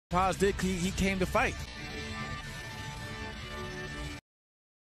Paz did, he came to fight.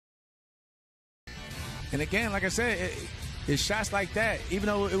 And again, like I said, it's shots like that. Even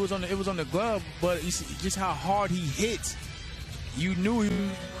though it was on the glove, but you see just how hard he hits. You knew he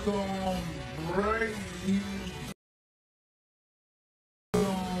was going break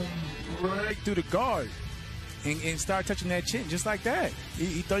through the guard and start touching that chin just like that.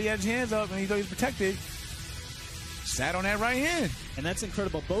 He thought he had his hands up and he thought he was protected. Sat on that right hand. And that's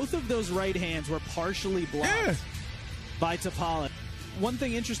incredible. Both of those right hands were partially blocked by Tapales. One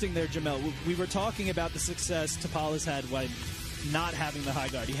thing interesting there, Jamel, we were talking about the success Tapales had when not having the high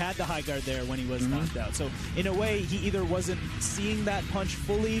guard. He had the high guard there when he was knocked out. So in a way, he either wasn't seeing that punch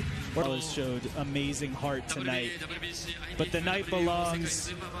fully or Tapales showed amazing heart tonight. But the night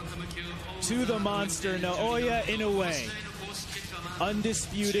belongs to the monster Naoya Inoue.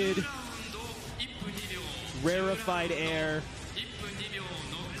 Undisputed, rarefied air.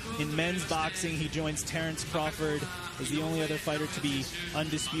 In men's boxing, he joins Terrence Crawford as the only other fighter to be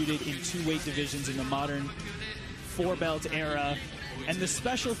undisputed in 2 weight divisions in the modern 4-belt era. And the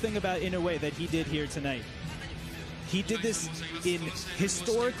special thing about Inoue that he did here tonight, he did this in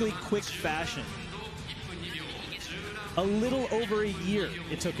historically quick fashion. A little over a year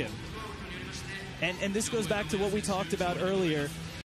it took him. And this goes back to what we talked about earlier.